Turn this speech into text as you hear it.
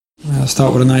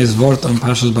Start with a nice word on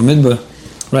Parshas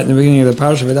Bamidbar. Right in the beginning of the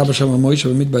Parsha, V'daber Hashem Moshe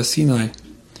Bamidbar Sinai.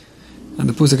 And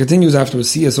the Pusah continues afterwards,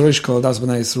 Siyas Rosh Kol Das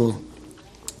B'nai Yisrael.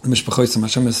 The Mishpachosim,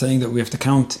 Hashem is saying that we have to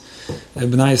count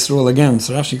B'nai Yisrael again.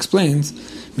 So Rashi explains,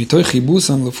 Mitoich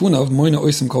Chibusan Lefunav Moina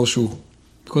Oisim Kol Shu.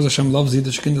 Because Hashem loves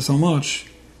Yiddish Kinder so much,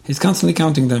 He's constantly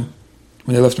counting them.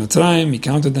 When they left Mitzrayim, He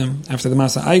counted them. After the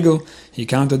Masa Eigel, He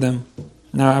counted them.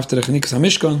 Now after the Chenikas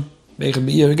HaMishkan, Beichad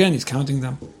Be'ir again, He's counting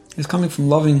them. He's coming from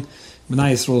loving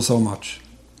B'nai Yisrael so much.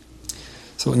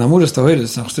 So in Amuras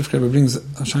Tahoiris, Achstif Rebbe brings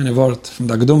a shiny word from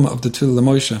the Agdum of the Tefillah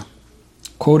Moshe,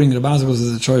 quoting Rabbi Azagos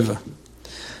Zetshoiva.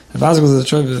 Rabbi Azagos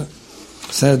Zetshoiva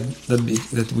said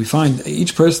that we find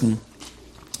each person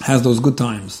has those good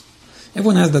times.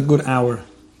 Everyone has that good hour.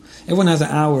 Everyone has an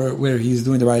hour where he's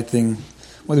doing the right thing.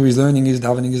 Whether he's learning, he's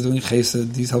davening, he's doing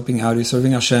chesed, he's helping out, he's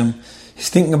serving Hashem, he's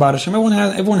thinking about Hashem.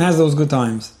 Everyone has those good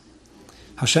times.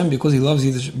 Hashem, because He loves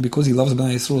B'nai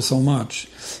Yisrael so much,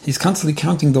 He's constantly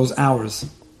counting those hours.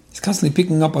 He's constantly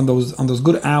picking up on those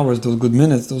good hours, those good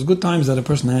minutes, those good times that a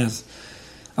person has.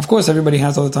 Of course, everybody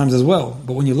has other times as well.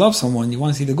 But when you love someone, you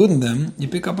want to see the good in them. You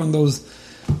pick up on those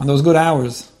good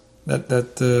hours that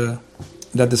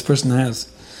this person has.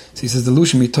 So he says, "The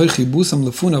Lushim mitoichi busam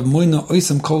lefunav moina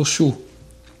oisam kol shu."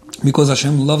 Because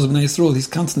Hashem loves B'nai Yisrael, He's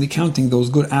constantly counting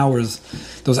those good hours,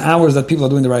 those hours that people are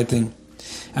doing the right thing.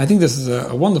 I think this is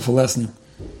a wonderful lesson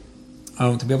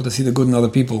to be able to see the good in other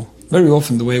people. Very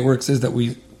often the way it works is that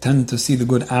we tend to see the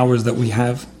good hours that we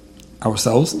have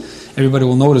ourselves. Everybody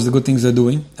will notice the good things they're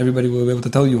doing. Everybody will be able to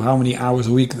tell you how many hours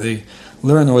a week they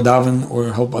learn or daven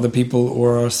or help other people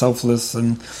or are selfless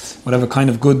and whatever kind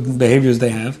of good behaviors they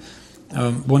have.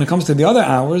 But when it comes to the other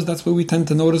hours, that's where we tend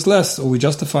to notice less, or we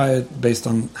justify it based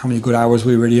on how many good hours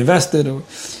we already invested and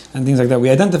things like that. We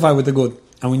identify with the good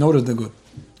and we notice the good.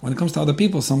 When it comes to other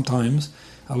people, sometimes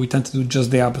we tend to do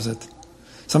just the opposite.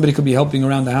 Somebody could be helping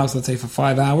around the house, let's say, for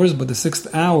 5 hours, but the 6th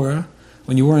hour,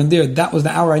 when you weren't there, that was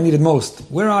the hour I needed most.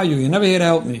 Where are you? You're never here to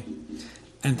help me.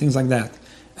 And things like that.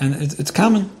 And it's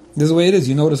common. This is the way it is.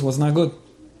 You notice what's not good.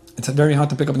 It's very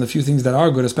hard to pick up on the few things that are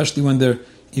good, especially when they're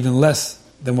even less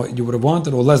than what you would have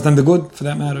wanted, or less than the good, for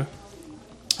that matter.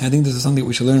 I think this is something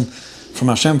we should learn from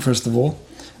Hashem, first of all.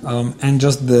 And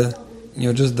just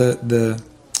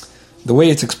the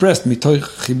way it's expressed, mitoich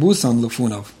chibusan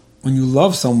lefunav. When you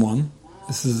love someone,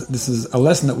 this is a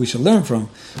lesson that we should learn from.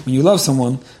 When you love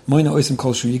someone, moina oisim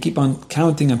kol shu, you keep on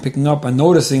counting and picking up and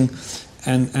noticing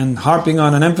and harping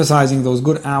on and emphasizing those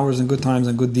good hours and good times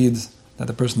and good deeds that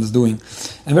the person is doing.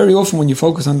 And very often when you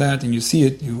focus on that and you see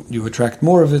it, you attract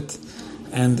more of it,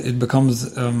 and it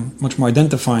becomes much more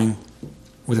identifying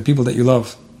with the people that you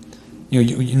love.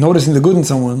 You're noticing the good in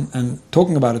someone and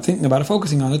talking about it, thinking about it,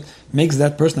 focusing on it, makes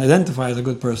that person identify as a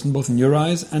good person, both in your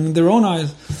eyes and in their own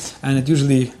eyes. And it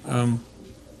usually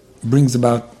brings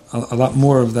about a lot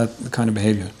more of that kind of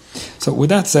behavior. So with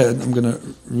that said, I'm going to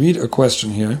read a question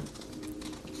here.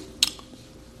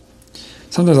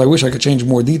 Sometimes I wish I could change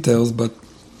more details, but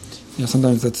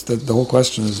sometimes the whole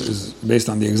question is based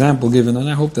on the example given, and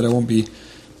I hope that I won't be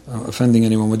offending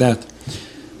anyone with that.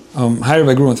 Hi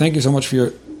Rabbi Gruen, thank you so much for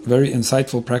your very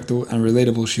insightful, practical, and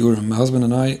relatable shiurim. My husband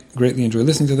and I greatly enjoy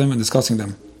listening to them and discussing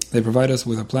them. They provide us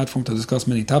with a platform to discuss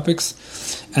many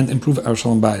topics and improve our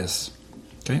shalom bayis.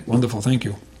 Okay, wonderful, thank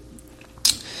you.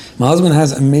 My husband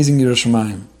has amazing Yiras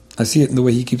Shamayim. I see it in the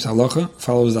way he keeps halacha,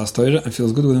 follows the Torah, and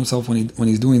feels good with himself when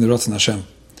he's doing the Ratzon Hashem.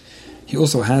 He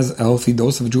also has a healthy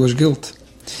dose of Jewish guilt.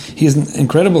 He is an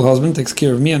incredible husband, takes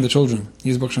care of me and the children.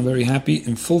 He is very happy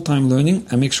in full-time learning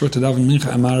and makes sure to daven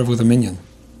mincha and marav with a minyan.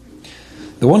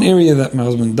 The one area that my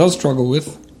husband does struggle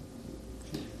with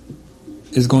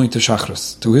is going to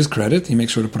Shachris. To his credit, he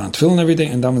makes sure to put on tefillin every day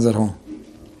and davens at home.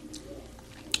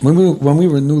 When we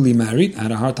were newly married, I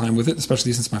had a hard time with it,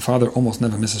 especially since my father almost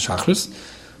never misses Shachris,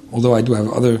 although I do have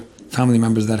other family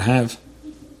members that have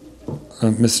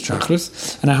missed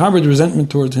Shachris, and I harbored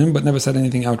resentment towards him, but never said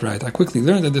anything outright. I quickly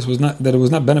learned that it was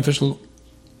not beneficial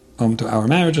to our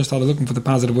marriage. I started looking for the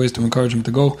positive ways to encourage him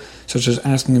to go, such as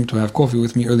asking him to have coffee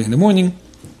with me early in the morning,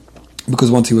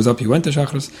 because once he was up, he went to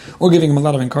Shachris, or giving him a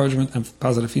lot of encouragement and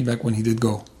positive feedback when he did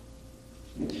go.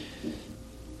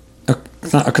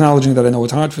 Acknowledging that I know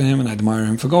it's hard for him and I admire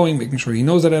him for going, making sure he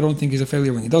knows that I don't think he's a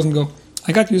failure when he doesn't go.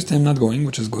 I got used to him not going,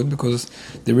 which is good, because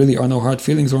there really are no hard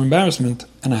feelings or embarrassment,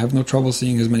 and I have no trouble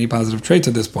seeing his many positive traits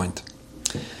at this point.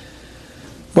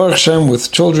 Baruch Hashem,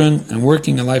 with children and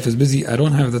working and life is busy, I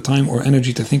don't have the time or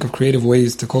energy to think of creative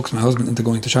ways to coax my husband into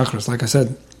going to Shachris. Like I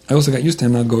said, I also got used to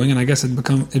him not going, and I guess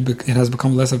it has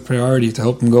become less of a priority to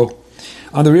help him go.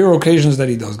 On the rare occasions that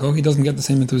he does go, he doesn't get the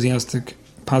same enthusiastic,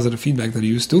 positive feedback that he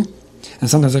used to, and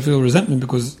sometimes I feel resentment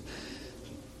because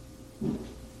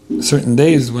certain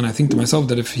days when I think to myself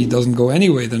that if he doesn't go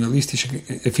anyway, then at least he should,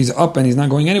 if he's up and he's not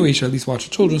going anyway, he should at least watch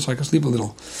the children so I can sleep a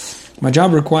little. My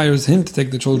job requires him to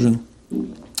take the children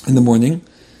in the morning,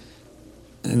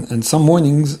 and some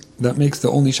mornings that makes the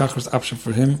only Shachris option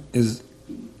for him is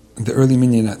the early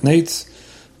minyan at Nates,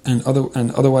 and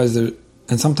otherwise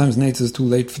and sometimes Nates is too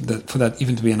late for that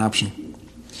even to be an option.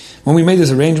 When we made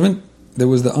this arrangement, there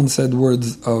was the unsaid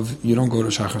words of you don't go to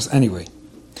Shachris anyway.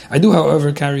 I do,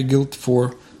 however, carry guilt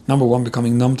for, number one,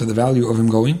 becoming numb to the value of him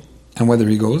going and whether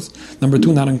he goes. Number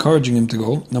two, not encouraging him to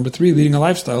go. Number three, leading a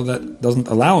lifestyle that doesn't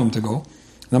allow him to go.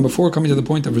 Number four, coming to the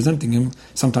point of resenting him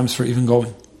sometimes for even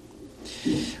going.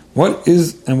 What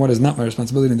is and what is not my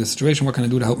responsibility in this situation? What can I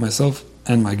do to help myself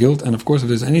and my guilt? And of course, if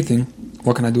there's anything,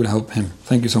 what can I do to help him?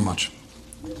 Thank you so much.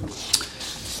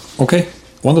 Okay,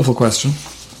 wonderful question.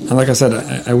 And like I said,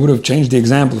 I would have changed the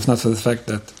example if not for the fact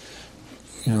that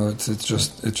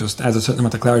it just adds a certain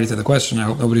amount of clarity to the question. I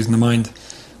hope nobody's in the mind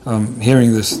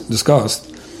hearing this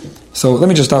discussed. So let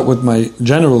me just start with my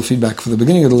general feedback for the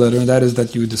beginning of the letter, and that is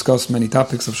that you discuss many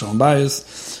topics of Shalom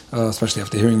Bayis, especially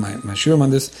after hearing my shiurim on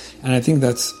this, and I think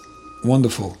that's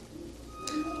wonderful.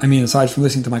 I mean, aside from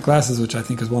listening to my classes, which I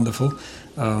think is wonderful,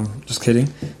 just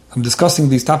kidding, discussing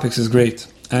these topics is great.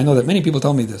 And I know that many people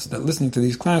tell me this, that listening to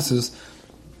these classes,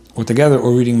 or together,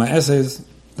 or reading my essays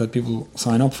that people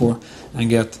sign up for and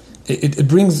get, it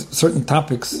brings certain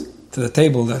topics to the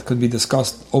table that could be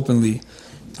discussed openly,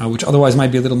 which otherwise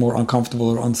might be a little more uncomfortable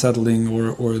or unsettling,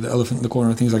 or the elephant in the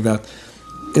corner, things like that.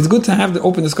 It's good to have the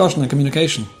open discussion and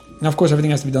communication. Now, of course,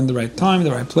 everything has to be done the right time,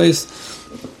 the right place.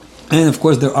 And, of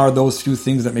course, there are those few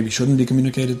things that maybe shouldn't be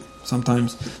communicated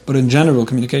sometimes. But in general,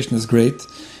 communication is great.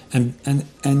 And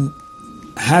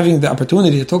having the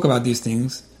opportunity to talk about these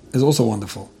things is also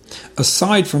wonderful.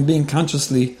 Aside from being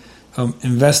consciously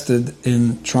invested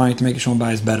in trying to make Shalom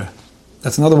Bayis better.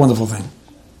 That's another wonderful thing.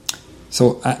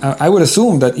 So I would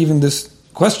assume that even this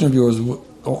question of yours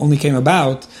only came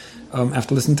about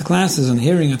after listening to classes and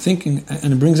hearing and thinking,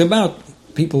 and it brings about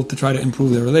people to try to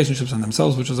improve their relationships and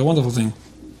themselves, which is a wonderful thing.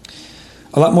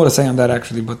 A lot more to say on that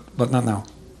actually, but not now.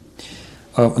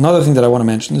 Another thing that I want to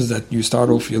mention is that you start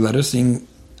off your letter seeing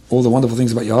all the wonderful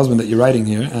things about your husband that you're writing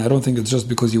here, and I don't think it's just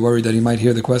because you're worried that he might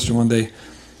hear the question one day,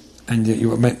 and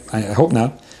I hope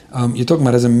not. You're talking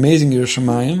about his amazing Yiras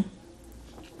Shamayim,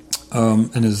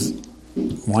 and his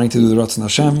wanting to do the Ratzon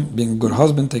Hashem, being a good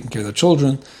husband, taking care of the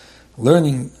children,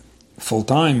 learning full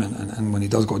time, and when he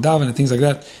does go daven and things like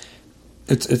that.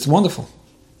 It's wonderful.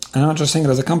 And I'm not just saying it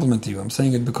as a compliment to you. I'm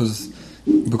saying it because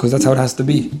that's how it has to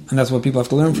be, and that's what people have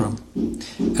to learn from.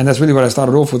 And that's really what I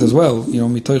started off with as well.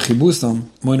 Mitoy chibusam,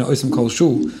 moina oisim kol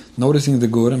shu, noticing the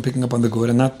good and picking up on the good,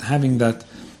 and not having that,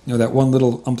 that one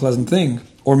little unpleasant thing,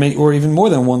 or even more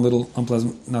than one little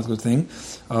unpleasant, not good thing,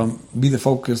 be the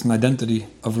focus and identity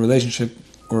of a relationship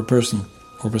or a person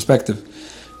or perspective.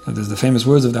 And there's the famous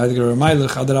words of the Heidegger Ramaylich,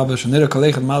 Adarabah shenira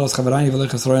kalechet malas chavarayim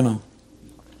v'lechas roenam.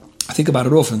 I think about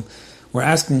it often. We're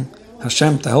asking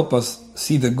Hashem to help us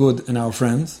see the good in our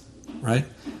friends, right?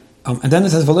 And then it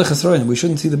says v'lechas roenam. We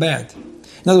shouldn't see the bad.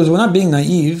 In other words, we're not being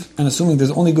naive and assuming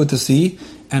there's only good to see,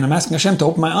 and I'm asking Hashem to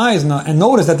open my eyes and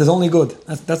notice that there's only good.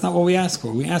 That's not what we ask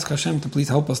for. We ask Hashem to please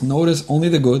help us notice only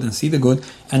the good and see the good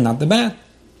and not the bad.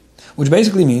 Which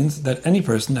basically means that every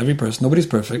person, nobody's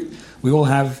perfect. We all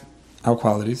have our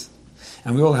qualities,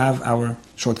 and we all have our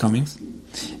shortcomings.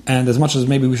 And as much as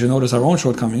maybe we should notice our own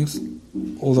shortcomings,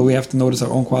 although we have to notice our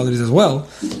own qualities as well,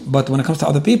 but when it comes to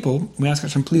other people, we ask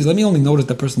Hashem, please let me only notice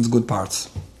the person's good parts.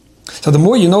 So the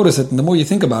more you notice it, and the more you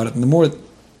think about it, and the more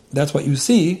that's what you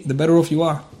see, the better off you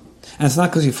are. And it's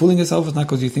not because you're fooling yourself, it's not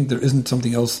because you think there isn't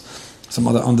something else, some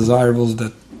other undesirables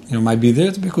that might be there,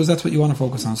 it's because that's what you want to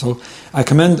focus on. So I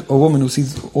commend a woman who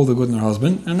sees all the good in her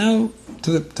husband. And now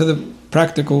to the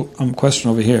practical question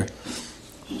over here.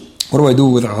 What do I do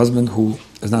with a husband who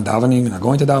is not davening, not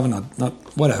going to daven, not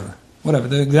whatever? Whatever.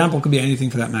 The example could be anything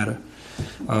for that matter.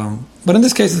 But in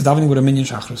this case, it's davening with a minyan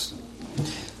shachris.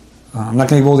 I'm not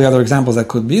going to give all the other examples that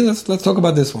could be. Let's talk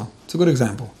about this one. It's a good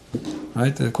example.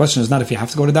 Right? The question is not if you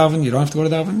have to go to daven, you don't have to go to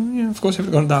daven. Yeah, of course you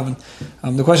have to go to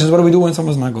daven. The question is, what do we do when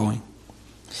someone's not going?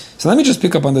 So let me just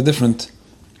pick up on the different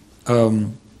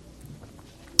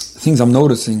things I'm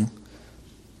noticing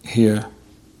here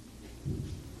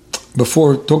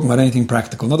before talking about anything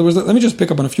practical. In other words, let me just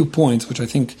pick up on a few points which I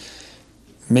think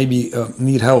maybe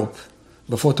need help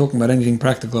before talking about anything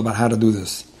practical about how to do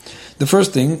this. The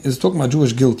first thing is talking about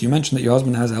Jewish guilt. You mentioned that your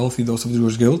husband has a healthy dose of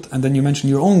Jewish guilt, and then you mentioned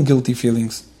your own guilty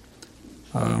feelings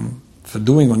for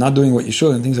doing or not doing what you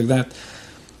should and things like that.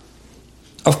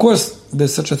 Of course,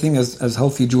 there's such a thing as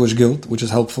healthy Jewish guilt, which is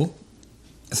helpful.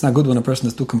 It's not good when a person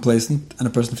is too complacent and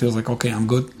a person feels like, okay, I'm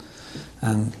good.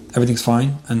 and everything's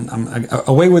fine, and I'm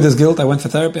away with this guilt. I went for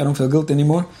therapy. I don't feel guilty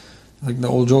anymore. Like the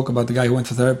old joke about the guy who went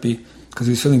for therapy because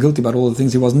he was feeling guilty about all the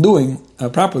things he wasn't doing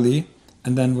properly.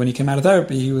 And then when he came out of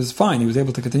therapy, he was fine. He was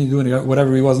able to continue doing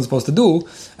whatever he wasn't supposed to do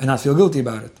and not feel guilty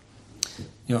about it.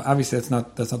 Obviously that's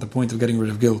not the point of getting rid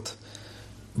of guilt.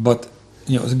 But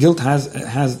guilt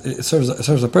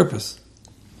serves a purpose.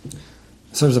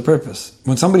 It serves a purpose.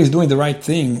 When somebody's doing the right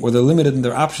thing, or they're limited in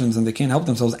their options and they can't help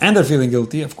themselves, and they're feeling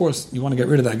guilty, of course you want to get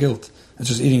rid of that guilt. It's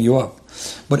just eating you up.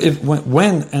 But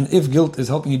if guilt is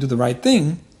helping you do the right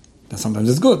thing, then sometimes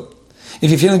it's good. If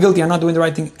you're feeling guilty and not doing the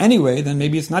right thing anyway, then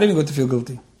maybe it's not even good to feel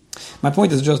guilty. My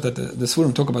point is just that the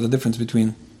Sfurim talk about the difference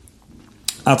between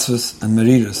atzvus and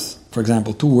meriris. For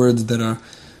example, two words that are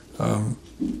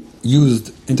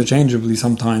used interchangeably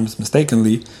sometimes,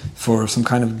 mistakenly, for some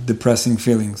kind of depressing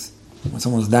feelings. When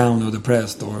someone's down or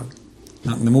depressed or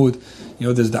not in the mood,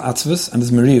 there's the atzvus and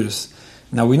there's meriris.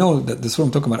 Now we know that the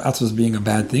Sfurim talk about atzvus being a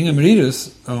bad thing and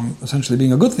meriris essentially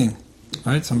being a good thing.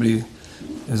 Right? Somebody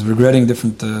is regretting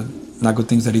different not good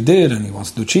things that he did, and he wants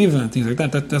to do tshuva and things like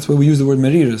that. That's where we use the word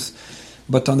meriris.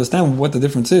 But to understand what the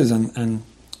difference is and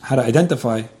how to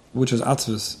identify which is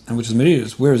atzvus and which is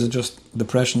meriris, where is it just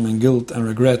depression and guilt and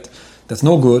regret that's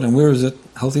no good, and where is it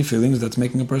healthy feelings that's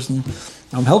making a person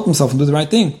help himself and do the right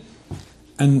thing?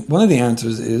 And one of the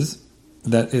answers is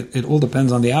that it all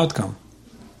depends on the outcome.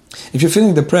 If you're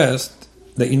feeling depressed,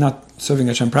 that you're not serving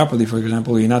Hashem properly, for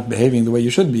example, or you're not behaving the way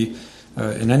you should be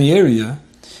in any area,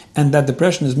 and that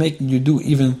depression is making you do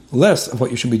even less of what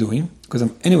you should be doing, because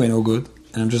I'm anyway no good,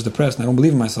 and I'm just depressed, and I don't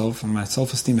believe in myself, and my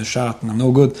self-esteem is shot, and I'm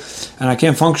no good, and I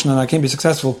can't function, and I can't be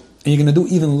successful, and you're going to do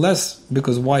even less,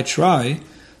 because why try?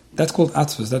 That's called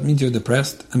atzvus. That means you're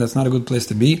depressed, and that's not a good place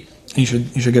to be, and you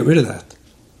should get rid of that.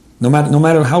 No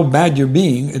matter how bad you're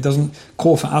being, it doesn't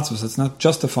call for atzvus. It's not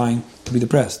justifying to be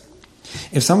depressed.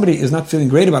 If somebody is not feeling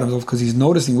great about himself because he's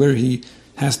noticing where he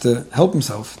has to help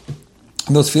himself,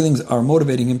 and those feelings are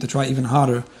motivating him to try even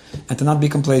harder and to not be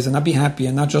complacent, not be happy,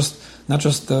 and not just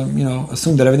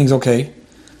assume that everything's okay,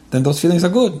 then those feelings are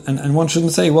good. And one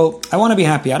shouldn't say, well, I want to be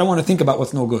happy. I don't want to think about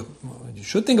what's no good. Well, you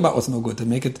should think about what's no good to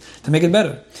make it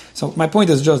better. So my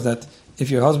point is just that if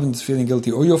your husband is feeling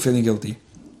guilty or you're feeling guilty,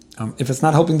 if it's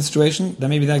not helping the situation, then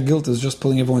maybe that guilt is just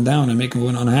pulling everyone down and making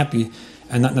everyone unhappy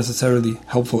and not necessarily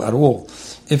helpful at all.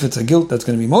 If it's a guilt that's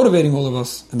going to be motivating all of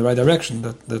us in the right direction,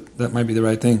 that might be the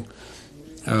right thing.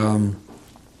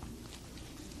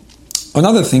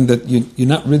 Another thing that you're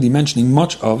not really mentioning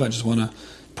much of, I just want to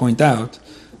point out,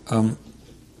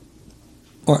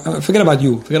 forget about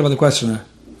you, forget about the questioner.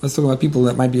 Let's talk about people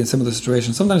that might be in similar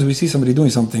situations. Sometimes we see somebody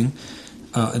doing something,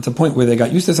 it's a point where they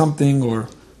got used to something, or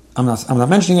I'm not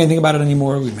mentioning anything about it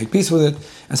anymore, we make peace with it.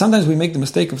 And sometimes we make the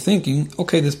mistake of thinking,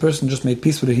 okay, this person just made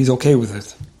peace with it, he's okay with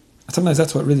it. And sometimes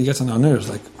that's what really gets on our nerves,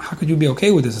 like, how could you be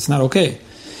okay with this? It's not okay.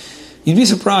 You'd be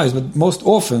surprised, but most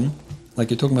often, like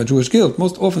you're talking about Jewish guilt,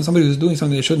 most often somebody who's doing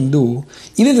something they shouldn't do,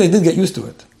 even if they did get used to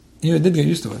it,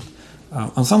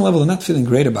 on some level they're not feeling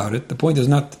great about it. The point is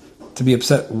not to be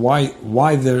upset why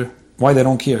they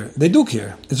don't care. They do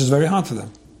care. It's just very hard for them.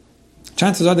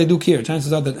 Chances are they do care.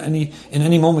 Chances are that in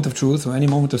any moment of truth, or any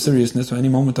moment of seriousness, or any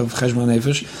moment of cheshbon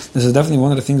nefesh, this is definitely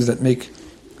one of the things that make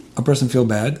a person feel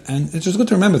bad, and it's just good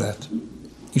to remember that.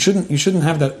 You shouldn't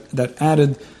have that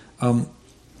added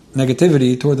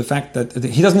negativity toward the fact that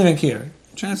he doesn't even care.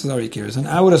 Chances are he cares, and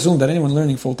I would assume that anyone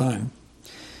learning full time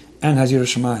and has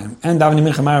Yiras Shamayim and davening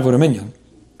mincha ma'ariv or a minyan,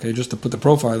 okay, just to put the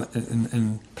profile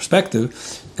in perspective,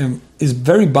 is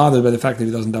very bothered by the fact that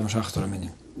he doesn't daven shachar or a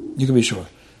minyan. You can be sure.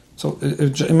 So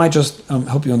it might just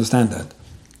help you understand that.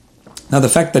 Now the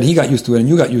fact that he got used to it and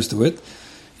you got used to it,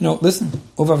 listen,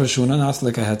 Ovav Rishuna, Nas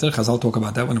Lekaheter, Chazal talk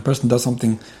about that. When a person does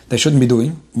something they shouldn't be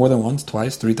doing, more than once,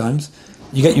 twice, 3 times,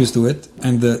 you get used to it,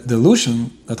 and the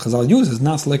illusion that Chazal uses,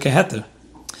 Nas Lekaheter,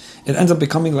 it ends up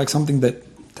becoming like something that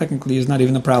technically is not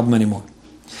even a problem anymore.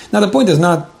 Now the point is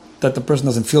not that the person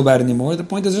doesn't feel bad anymore, the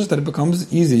point is just that it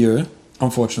becomes easier,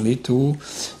 unfortunately, to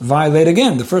violate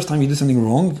again. The first time you do something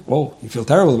wrong, you feel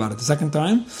terrible about it. The second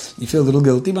time, you feel a little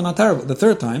guilty, but not terrible. The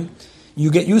third time, you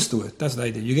get used to it. That's the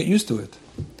idea. You get used to it.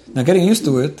 Now, getting used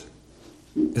to it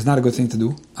is not a good thing to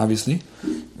do, obviously.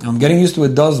 Getting used to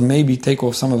it does maybe take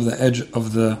off some of the edge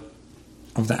of the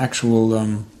actual,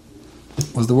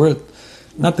 what's the word?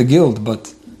 Not the guilt,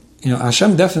 but,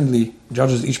 Hashem definitely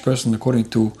judges each person according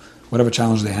to whatever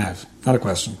challenge they have. Not a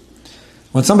question.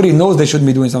 When somebody knows they shouldn't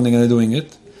be doing something and they're doing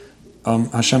it,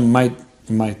 Hashem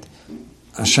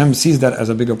Hashem sees that as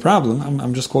a bigger problem.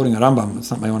 I'm just quoting a Rambam.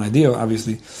 It's not my own idea,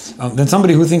 obviously. Than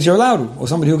somebody who thinks you're allowed to, or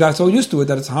somebody who got so used to it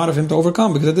that it's hard of him to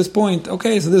overcome, because at this point,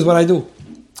 okay, so this is what I do.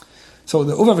 So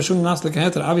the Uva V'Shun Naslik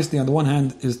Heter, obviously on the one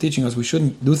hand is teaching us we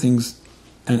shouldn't do things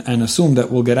and assume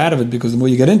that we'll get out of it, because the more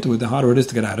you get into it, the harder it is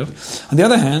to get out of. On the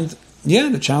other hand,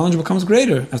 the challenge becomes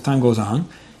greater as time goes on,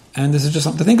 and this is just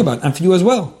something to think about, and for you as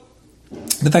well.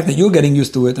 The fact that you're getting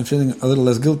used to it and feeling a little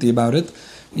less guilty about it,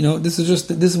 this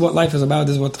is what life is about.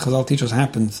 This is what Chazal teaches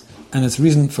happens, and it's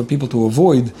reason for people to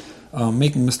avoid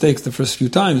making mistakes the first few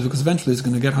times, because eventually it's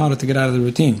going to get harder to get out of the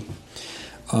routine.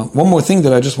 One more thing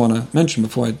that I just want to mention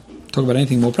before I talk about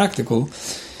anything more practical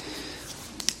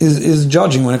is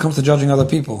judging, when it comes to judging other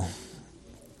people.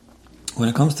 When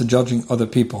it comes to judging other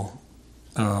people.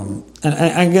 And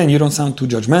again, you don't sound too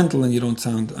judgmental, and you don't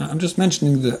sound... I'm just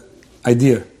mentioning the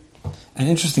idea. And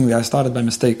interestingly, I started by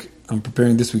mistake. I'm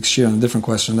preparing this week's shir on a different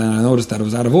question, and I noticed that it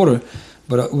was out of order.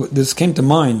 But this came to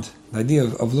mind, the idea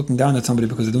of looking down at somebody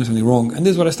because they're doing something wrong. And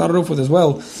this is what I started off with as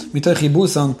well.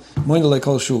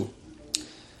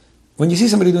 When you see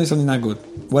somebody doing something not good,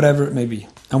 whatever it may be,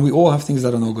 and we all have things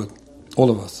that are no good,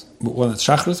 all of us. One that's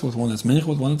shachris, with one that's minch,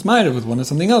 with one that's ma'ariv, with one that's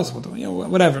something else,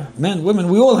 whatever. Men, women,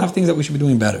 we all have things that we should be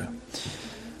doing better.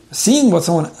 Seeing what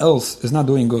someone else is not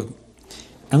doing good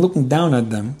and looking down at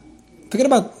them, forget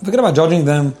about judging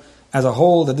them as a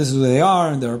whole, that this is who they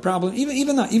are and they're a problem.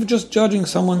 Even just judging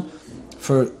someone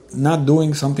for not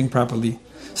doing something properly,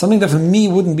 something that for me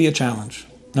wouldn't be a challenge.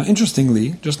 Now,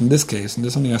 interestingly, just in this case, and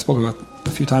this is something I spoke about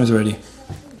a few times already,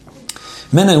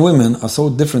 men and women are so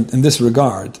different in this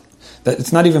regard that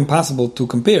it's not even possible to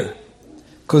compare,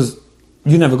 because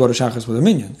you never go to shachris with a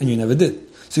minyan, and you never did.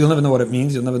 So you'll never know what it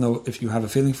means. You'll never know if you have a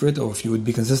feeling for it, or if you would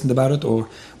be consistent about it, or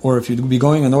if you'd be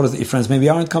going and notice that your friends maybe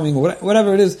aren't coming, or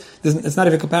whatever it is. It's not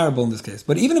even comparable in this case.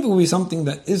 But even if it would be something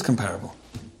that is comparable,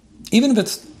 even if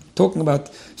it's talking about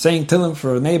saying Tillim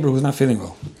for a neighbor who's not feeling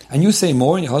well, and you say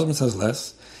more and your husband says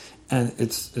less, and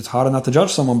it's harder not to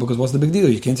judge someone, because what's the big deal?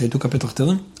 You can't say 2 kapitel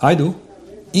Tillim. I do.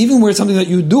 Even where it's something that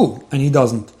you do and he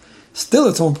doesn't. Still,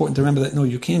 it's so important to remember that, no,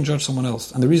 you can't judge someone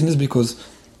else. And the reason is because,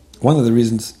 one of the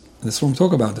reasons, in this room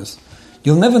talk about this,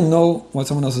 you'll never know what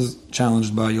someone else is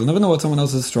challenged by. You'll never know what someone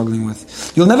else is struggling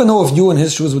with. You'll never know if you in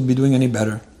his shoes would be doing any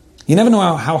better. You never know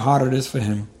how hard it is for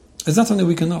him. It's not something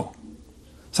we can know.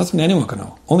 It's not something anyone can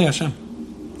know. Only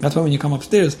Hashem. That's why when you come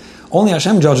upstairs, only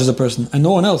Hashem judges a person, and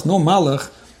no one else, no malach,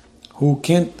 who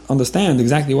can't understand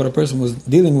exactly what a person was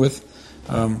dealing with,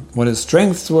 what his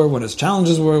strengths were, what his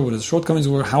challenges were, what his shortcomings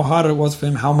were, how hard it was for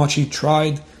him, how much he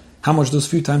tried, how much those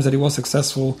few times that he was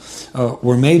successful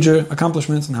were major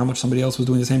accomplishments, and how much somebody else was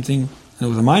doing the same thing and it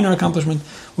was a minor accomplishment.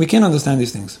 We can't understand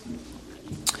these things.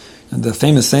 And the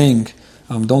famous saying,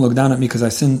 don't look down at me because I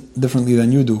sin differently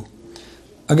than you do.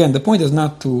 Again, the point is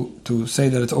not to say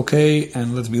that it's okay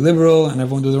and let's be liberal and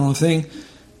everyone do their own thing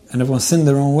and everyone sin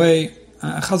their own way.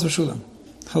 Chaz v'shulam.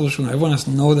 Everyone has to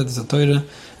know that it's a Torah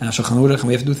and a Shulchan Aruch, and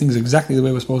we have to do things exactly the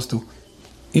way we're supposed to.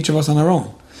 Each of us on our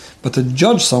own. But to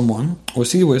judge someone, or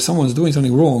see where someone's doing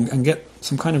something wrong, and get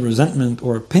some kind of resentment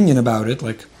or opinion about it,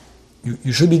 like,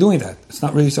 you should be doing that. It's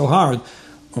not really so hard.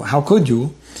 Or, how could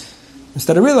you?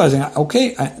 Instead of realizing,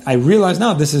 okay, I realize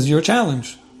now this is your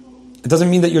challenge. It doesn't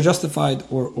mean that you're justified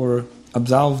or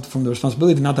absolved from the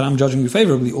responsibility, not that I'm judging you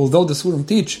favorably, although the Surim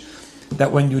teach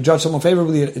that when you judge someone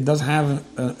favorably, it does have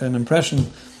an impression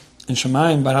in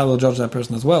Shemayim about how they'll judge that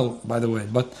person as well, by the way.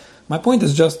 But my point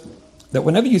is just that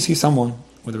whenever you see someone,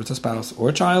 whether it's a spouse, or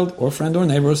a child, or a friend, or a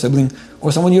neighbor, or a sibling,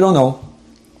 or someone you don't know,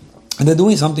 and they're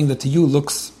doing something that to you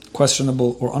looks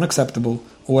questionable, or unacceptable,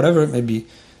 or whatever it may be,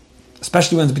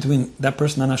 especially when it's between that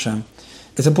person and Hashem,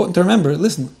 it's important to remember,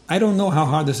 listen, I don't know how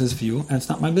hard this is for you, and it's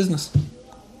not my business.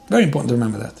 Very important to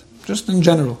remember that, just in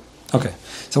general. Okay,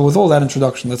 so with all that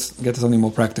introduction, let's get to something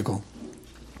more practical.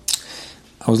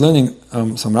 I was learning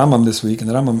some Rambam this week, and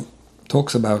the Rambam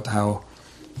talks about how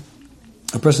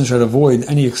a person should avoid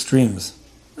any extremes.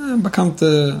 Become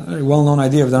the very well-known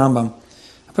idea of the Rambam.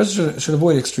 A person should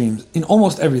avoid extremes in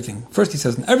almost everything. First he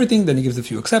says in everything, then he gives a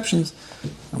few exceptions.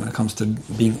 And when it comes to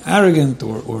being arrogant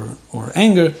or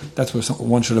anger, that's where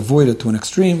one should avoid it to an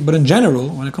extreme. But in general,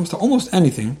 when it comes to almost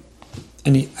anything,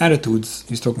 any attitudes,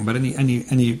 he's talking about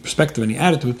any perspective, any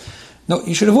attitude, no,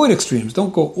 you should avoid extremes.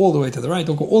 Don't go all the way to the right,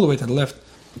 don't go all the way to the left.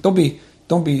 Don't be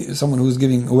someone who's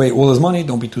giving away all his money,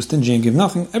 don't be too stingy and give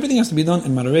nothing. Everything has to be done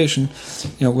in moderation,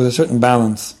 with a certain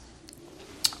balance.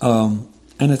 And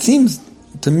it seems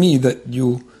to me that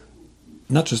you,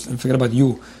 not just, and forget about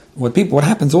you, what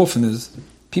happens often is,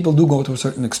 people do go to a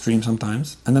certain extreme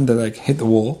sometimes, and then they hit the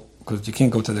wall, because you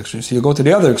can't go to the extreme, so you go to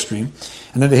the other extreme,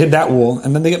 and then they hit that wall,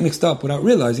 and then they get mixed up without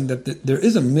realizing that there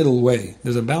is a middle way,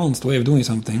 there's a balanced way of doing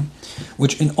something,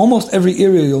 which in almost every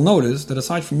area you'll notice that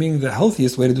aside from being the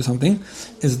healthiest way to do something,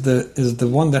 is the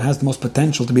one that has the most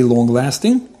potential to be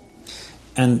long-lasting,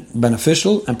 and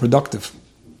beneficial and productive.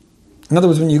 In other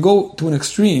words, when you go to an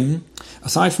extreme,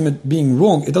 aside from it being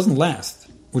wrong, it doesn't last,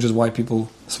 which is why people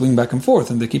swing back and forth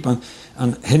and they keep on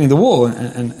hitting the wall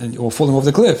and or falling off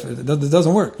the cliff. It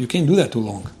doesn't work. You can't do that too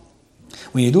long.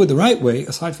 When you do it the right way,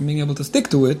 aside from being able to stick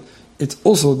to it, it's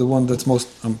also the one that's most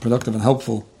productive and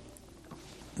helpful,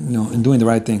 in doing the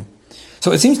right thing.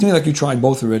 So it seems to me like you tried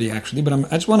both already, actually, but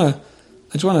I just want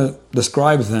to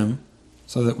describe them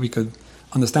so that we could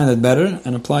understand it better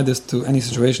and apply this to any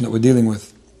situation that we're dealing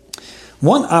with.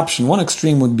 One option, one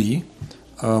extreme would be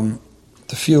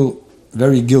to feel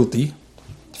very guilty.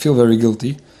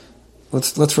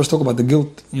 Let's first talk about the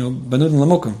guilt, Banudin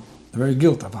Lamukim, the very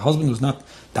guilt of a husband who's not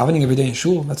davening every day in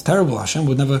shul. That's terrible. Hashem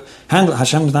would never handle.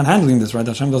 Hashem is not handling this, right?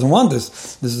 Hashem doesn't want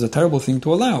this. This is a terrible thing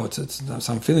to allow.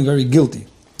 So I'm feeling very guilty,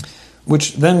 which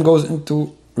then goes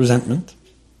into resentment.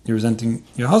 You're resenting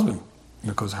your husband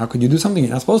because how could you do something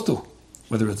you're not supposed to?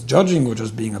 Whether it's judging or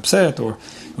just being upset or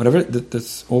whatever,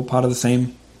 that's all part of the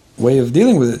same way of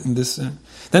dealing with it.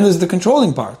 Then there's the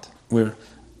controlling part where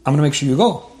I'm going to make sure you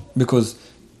go because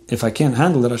if I can't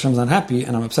handle that Hashem's not happy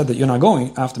and I'm upset that you're not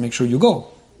going, I have to make sure you go.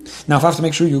 Now, if I have to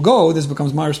make sure you go, this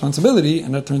becomes my responsibility,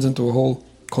 and that turns into a whole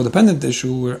codependent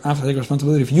issue where I have to take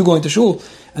responsibility for you going to shul.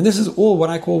 And this is all what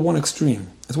I call one extreme.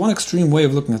 It's one extreme way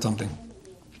of looking at something.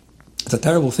 It's a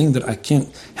terrible thing that I can't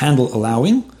handle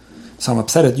allowing, so I'm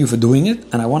upset at you for doing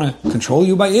it, and I want to control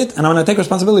you by it, and I want to take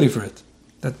responsibility for it.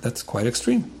 That's quite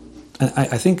extreme. And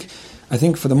I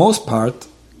think for the most part,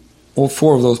 all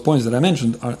four of those points that I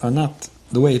mentioned are not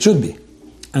the way it should be.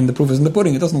 And the proof is in the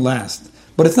pudding. It doesn't last.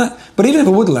 But it's not. But even if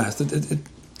it would last,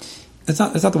 it's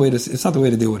not the way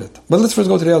to deal with it. But let's first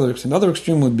go to the other extreme. The other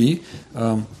extreme would be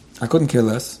I couldn't care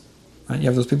less. Right? You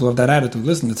have those people who have that attitude.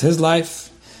 Listen, it's his life,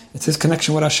 it's his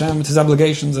connection with Hashem, it's his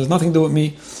obligations. There's nothing to do with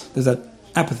me. There's that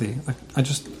apathy.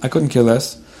 I couldn't care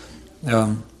less.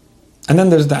 And then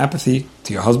there's the apathy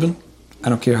to your husband. I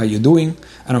don't care how you're doing.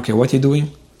 I don't care what you're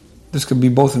doing. This could be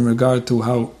both in regard to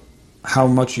how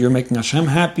much you're making Hashem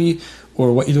happy,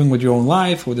 or what you're doing with your own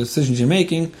life, or the decisions you're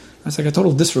making. It's like a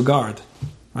total disregard.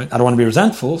 Right? I don't want to be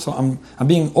resentful, so I'm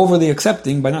being overly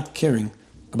accepting by not caring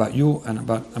about you and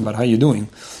about how you're doing.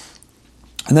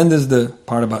 And then there's the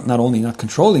part about not only not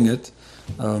controlling it,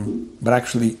 but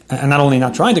actually, and not only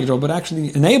not trying to control, but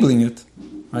actually enabling it,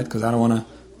 right? Because I don't want to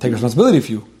take responsibility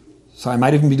for you. So I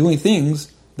might even be doing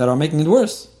things that are making it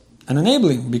worse and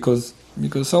enabling because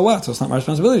so what? So it's not my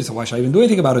responsibility, so why should I even do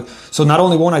anything about it? So not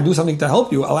only won't I do something to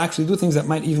help you, I'll actually do things that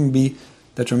might even be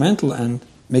detrimental and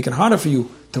make it harder for you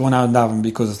to go out and daven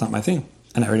because it's not my thing.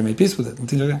 And I already made peace with it and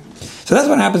things like that. So that's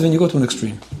what happens when you go to an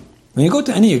extreme. When you go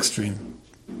to any extreme,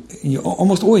 you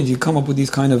almost always you come up with these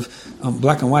kind of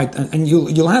black and white, and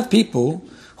you'll have people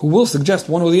who will suggest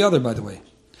one or the other, by the way.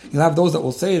 You'll have those that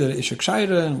will say that Isha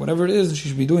Kshaira and whatever it is, she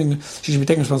should be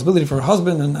taking responsibility for her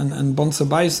husband and Bonsa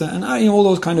Baisa and all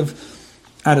those kind of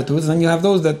attitudes. And then you have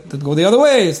those that go the other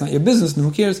way. It's not your business, and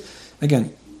who cares?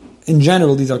 Again, in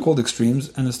general, these are called extremes.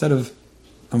 And instead of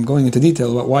going into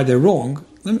detail about why they're wrong,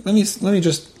 let me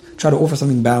just try to offer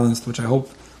something balanced, which I hope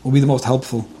will be the most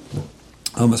helpful,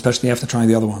 especially after trying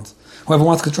the other ones. Whoever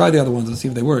wants to try the other ones and see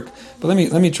if they work. But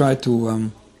let me try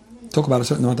to talk about a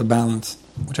certain amount of balance,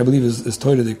 which I believe is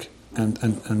toiletic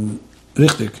and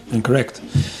richtig and correct.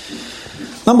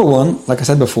 Number one, like I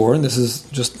said before, and this is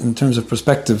just in terms of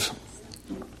perspective,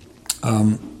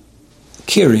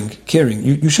 caring.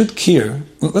 You should care.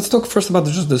 Well, let's talk first about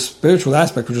just the spiritual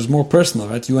aspect, which is more personal,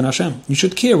 right? You and Hashem. You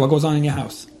should care what goes on in your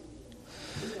house.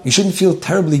 You shouldn't feel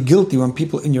terribly guilty when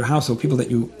people in your house or people that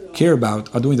you care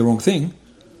about are doing the wrong thing.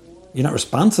 You're not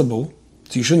responsible,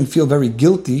 so you shouldn't feel very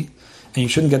guilty, and you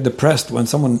shouldn't get depressed when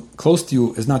someone close to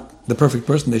you is not the perfect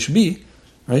person they should be,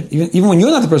 right? Even when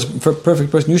you're not the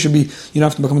perfect person, you don't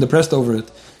have to become depressed over it.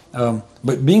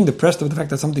 But being depressed over the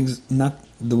fact that something's not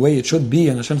the way it should be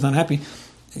and Hashem's not happy,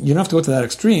 you don't have to go to that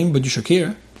extreme, but you should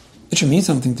care. It should mean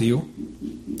something to you.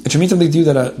 It should mean something to you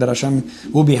that Hashem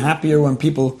will be happier when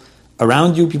people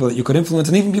around you, people that you could influence,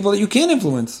 and even people that you can't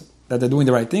influence, that they're doing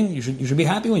the right thing. You should be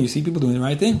happy when you see people doing the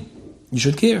right thing. You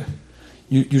should care.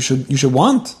 You should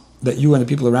want that you and the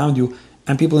people around you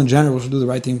and people in general should do the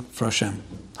right thing for Hashem.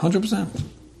 100%.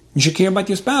 You should care about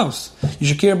your spouse. You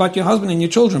should care about your husband and your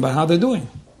children, about how they're doing.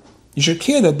 You should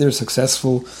care that they're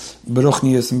successful,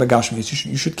 beruchnias and bagashmias.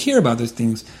 You should care about these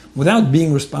things without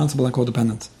being responsible and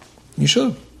codependent. You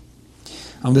should.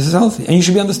 This is healthy. And you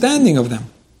should be understanding of them.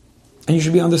 And you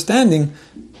should be understanding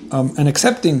and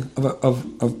accepting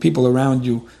of people around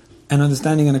you, and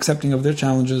understanding and accepting of their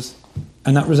challenges,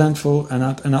 and not resentful and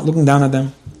not looking down at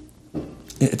them.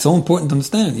 it's so important to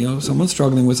understand. Someone's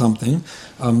struggling with something.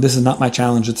 This is not my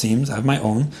challenge, it seems. I have my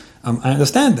own. I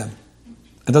understand them.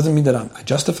 It doesn't mean that I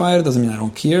justify it. It doesn't mean I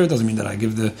don't care. It doesn't mean that I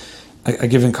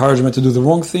give encouragement to do the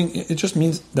wrong thing. It just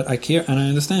means that I care and I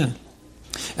understand.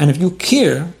 And if you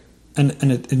care, and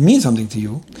it means something to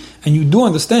you, and you do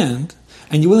understand,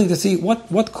 and you're willing to see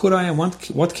what could I and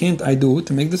what can't I do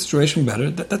to make the situation better,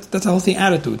 that's a healthy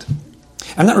attitude.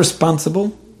 I'm not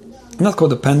responsible. I'm not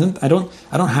codependent. I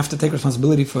don't have to take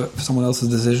responsibility for someone else's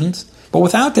decisions. But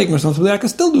without taking responsibility, I can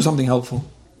still do something helpful.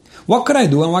 What could I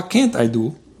do and what can't I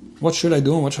do? What should I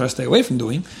do and what should I stay away from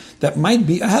doing? That might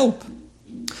be a help.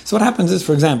 So what happens is,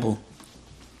 for example,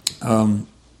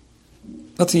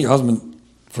 let's say your husband,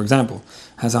 for example,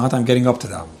 has a hard time getting up to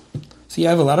daven. So you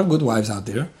have a lot of good wives out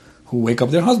there who wake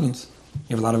up their husbands.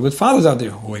 You have a lot of good fathers out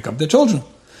there who wake up their children.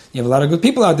 You have a lot of good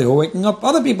people out there who are waking up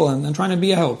other people and trying to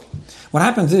be a help. What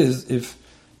happens is, if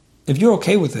you're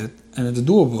okay with it, and it's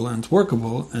doable, and it's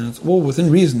workable, and it's all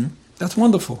within reason, that's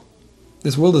wonderful.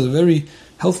 This world is a very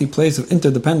healthy place of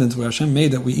interdependence where Hashem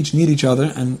made that we each need each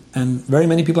other, and very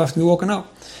many people have to be woken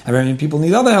up. And very many people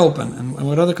need other help and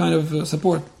what other kind of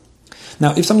support.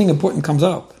 Now, if something important comes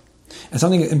up, and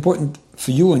something important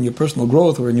for you and your personal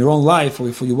growth, or in your own life,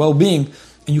 or for your well-being,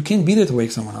 and you can't be there to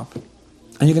wake someone up,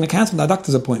 and you're going to cancel that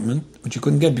doctor's appointment, which you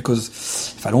couldn't get because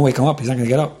if I don't wake him up, he's not going to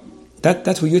get up.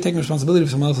 That's where you're taking responsibility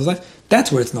for someone else's life.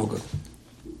 That's where it's no good.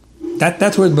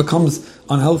 That's where it becomes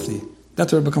unhealthy.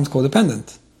 That's where it becomes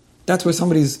codependent. That's where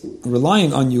somebody's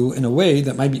relying on you in a way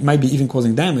that might be even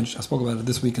causing damage. I spoke about it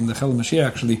this week in the Chel Mashiach,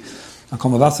 actually, on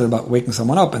Kol Mavasser, about waking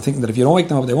someone up and thinking that if you don't wake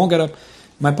them up, they won't get up.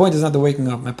 My point is not the waking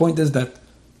up. My point is that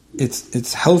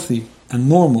it's healthy and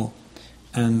normal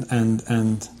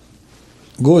and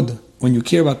good when you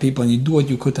care about people and you do what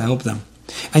you could to help them.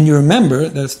 And you remember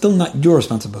that it's still not your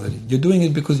responsibility. You're doing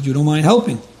it because you don't mind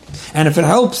helping. And if it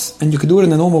helps and you can do it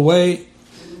in a normal way,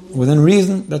 within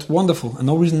reason, that's wonderful, and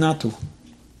no reason not to.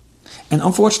 And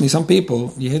unfortunately, some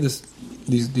people, you hear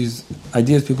these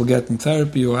ideas people get in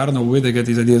therapy, or I don't know where they get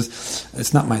these ideas.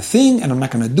 It's not my thing, and I'm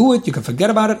not going to do it. You can forget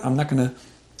about it. I'm not going to.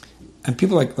 And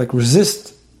people like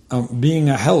resist being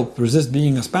a help, resist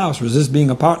being a spouse, resist being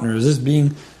a partner, resist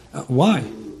being. Why?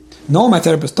 No, my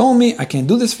therapist told me I can't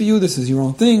do this for you. This is your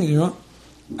own thing.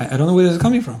 I don't know where this is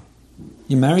coming from.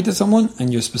 You're married to someone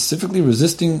and you're specifically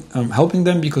resisting helping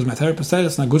them because my therapist said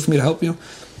it's not good for me to help you.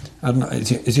 I don't know.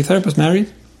 Is your therapist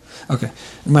married? Okay.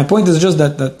 My point is just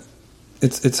that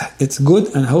it's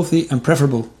good and healthy and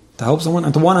preferable to help someone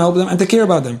and to want to help them and to care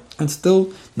about them and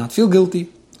still not feel guilty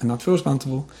and not feel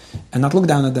responsible and not look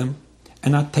down at them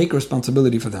and not take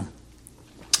responsibility for them.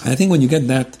 And I think when you get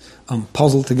that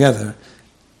puzzle together,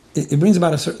 it brings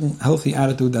about a certain healthy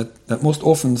attitude that most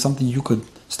often is something you could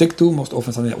stick to, most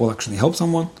often something that will actually help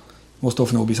someone, most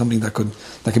often it will be something that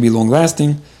could be long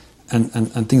lasting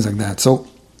and things like that. So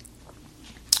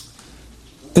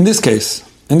in this case,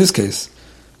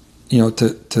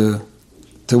 to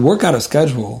work out a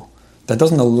schedule that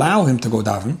doesn't allow him to go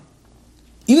daven,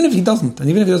 even if he doesn't, and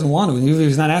even if he doesn't want to, and even if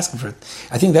he's not asking for it,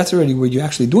 I think that's already where you're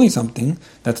actually doing something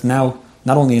that's now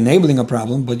not only enabling a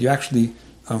problem, but you're actually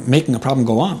making a problem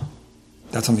go on.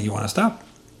 That's something you want to stop.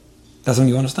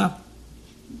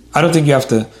 I don't think you have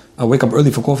to wake up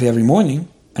early for coffee every morning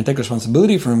and take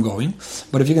responsibility for him going,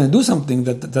 but if you're going to do something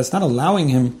that's not allowing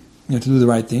him to do the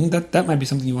right thing, that might be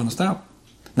something you want to stop.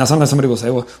 Now, sometimes somebody will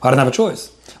say, well, I don't have a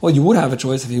choice. Well, you would have a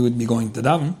choice if he would be going to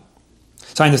daven.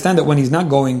 So I understand that when he's not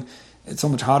going, it's so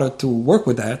much harder to work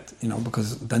with that,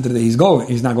 because at the end of the day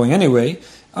he's not going anyway.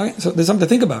 Okay, so there's something to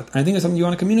think about. I think it's something you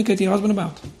want to communicate to your husband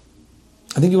about.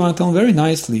 I think you want to tell him very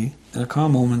nicely, in a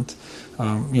calm moment,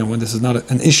 when this is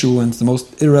not an issue and it's the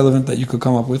most irrelevant that you could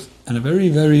come up with, in a very,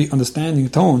 very understanding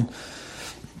tone.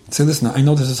 Say, listen, I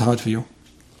know this is hard for you.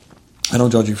 I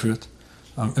don't judge you for it.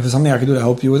 If it's something I could do to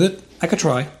help you with it, I could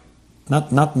try.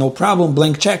 Not no problem,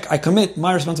 blank check, I commit,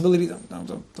 my responsibility.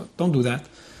 Don't do that.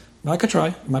 But I could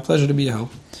try. My pleasure to be a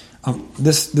help.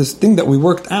 This thing that we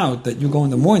worked out, that you go in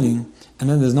the morning and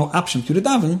then there's no option for you to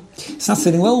daven, it's not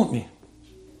sitting well with me.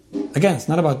 Again, it's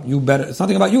not about you better. It's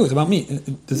nothing about you. It's about me.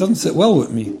 This doesn't sit well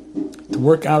with me to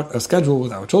work out a schedule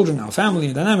with our children, our family,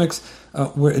 and dynamics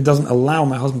where it doesn't allow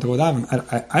my husband to go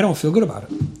daven. I don't feel good about it.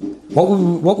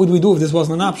 What would we do if this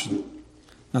wasn't an option?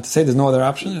 Not to say there's no other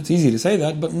option. It's easy to say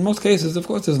that, but in most cases, of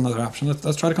course, there's another option.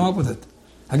 Let's try to come up with it.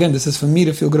 Again, this is for me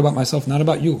to feel good about myself, not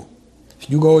about you. If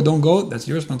you go or don't go, that's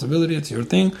your responsibility. It's your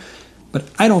thing. But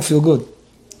I don't feel good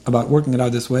about working it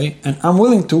out this way, and I'm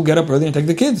willing to get up early and take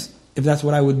the kids, if that's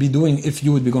what I would be doing if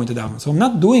you would be going to daven. So I'm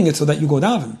not doing it so that you go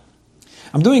daven.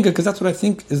 I'm doing it because that's what I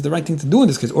think is the right thing to do in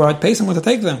this case. Or I'd pay someone to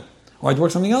take them. Or I'd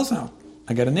work something else out.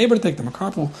 I get a neighbor to take them, a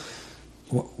carpool.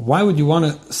 why would you want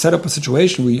to set up a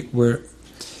situation where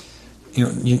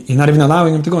you're not even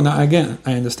allowing him to go? Now, again,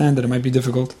 I understand that it might be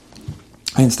difficult.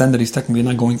 I understand that he's technically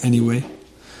not going anyway.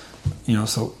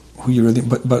 So who you really...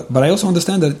 But I also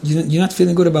understand that you're not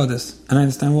feeling good about this, and I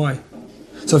understand why.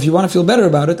 So if you want to feel better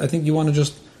about it, I think you want to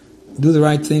just do the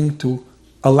right thing to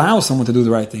allow someone to do the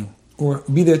right thing, or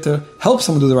be there to help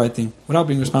someone do the right thing without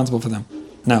being responsible for them.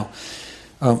 Now,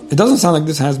 it doesn't sound like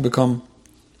this has become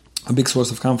a big source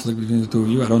of conflict between the two of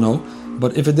you. I don't know.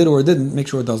 But if it did or it didn't, make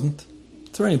sure it doesn't.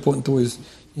 It's very important to always,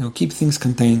 keep things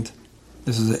contained.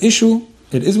 This is an issue.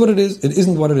 It is what it is. It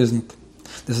isn't what it isn't.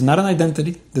 This is not an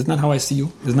identity. This is not how I see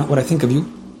you. This is not what I think of you.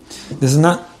 This is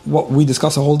not what we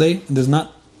discuss a whole day. This is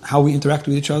not how we interact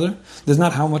with each other. This is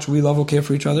not how much we love or care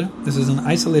for each other. This is an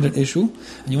isolated issue,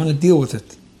 and you want to deal with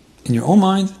it. In your own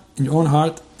mind, in your own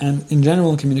heart, and in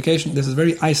general in communication, this is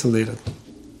very isolated.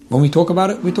 When we talk about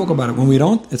it, we talk about it. When we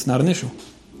don't, it's not an issue.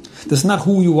 This is not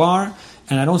who you are,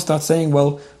 and I don't start saying,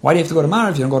 well, why do you have to go to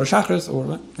Marav if you don't go to Shachris?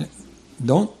 Or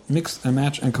don't mix and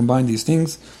match and combine these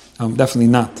things. Definitely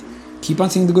not. Keep on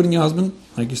seeing the good in your husband,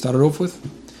 like you started off with.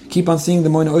 Keep on seeing the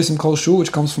Moina Oisim Kol Shu,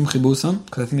 which comes from Chibusan,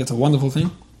 because I think that's a wonderful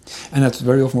thing. And that's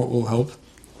very often what will help.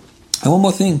 And one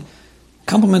more thing,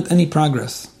 compliment any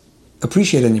progress.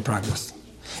 Appreciate any progress.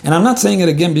 And I'm not saying it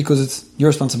again because it's your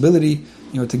responsibility,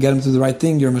 to get him to do the right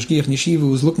thing. You're a mashgiach nishiva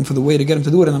who's looking for the way to get him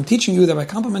to do it. And I'm teaching you that by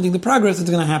complimenting the progress, it's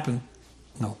going to happen.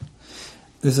 No.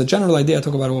 There's a general idea I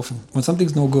talk about often. When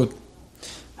something's no good,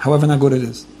 however not good it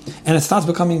is, and it starts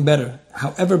becoming better,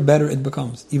 however better it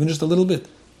becomes, even just a little bit,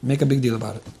 make a big deal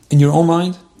about it. In your own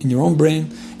mind, in your own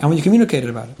brain, and when you communicate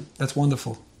about it, that's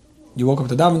wonderful. You woke up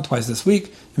to daven twice this week,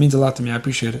 it means a lot to me, I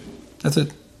appreciate it. That's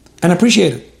it. And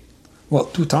appreciate it. Well,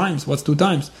 2 times, what's 2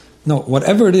 times? No,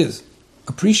 whatever it is,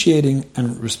 appreciating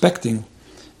and respecting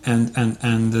and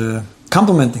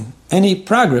complimenting any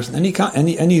progress,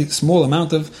 any small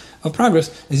amount of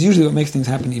progress is usually what makes things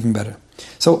happen even better.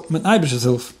 So, when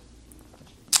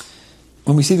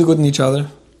we see the good in each other,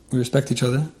 we respect each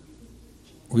other.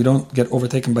 We don't get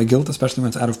overtaken by guilt, especially when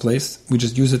it's out of place. We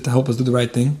just use it to help us do the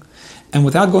right thing. And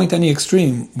without going to any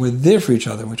extreme, we're there for each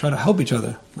other. We try to help each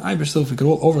other. We could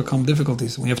all overcome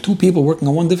difficulties. We have 2 people working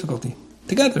on one difficulty.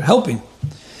 Together, helping.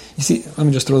 You see, let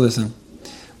me just throw this in.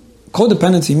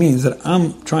 Codependency means that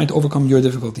I'm trying to overcome your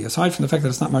difficulty, aside from the fact that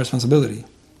it's not my responsibility.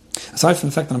 Aside from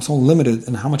the fact that I'm so limited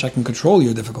in how much I can control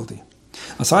your difficulty.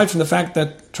 Aside from the fact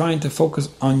that trying to focus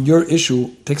on your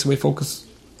issue takes away focus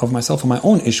of myself on my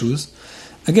own issues.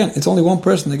 Again, it's only one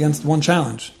person against one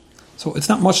challenge. So it's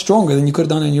not much stronger than you could have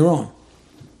done on your own.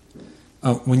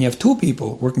 When you have 2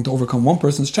 people working to overcome one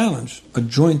person's challenge, a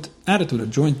joint attitude, a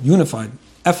joint unified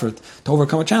effort to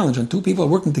overcome a challenge, and 2 people are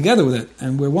working together with it,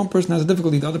 and where one person has a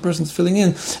difficulty, the other person's filling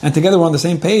in, and together we're on the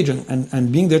same page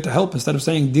and being there to help instead of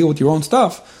saying deal with your own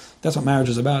stuff. That's what marriage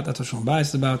is about. That's what Shalom Bayis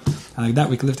is about. And like that,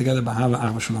 we can live together. B'ahava,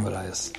 Achva, Shalom V'rayos.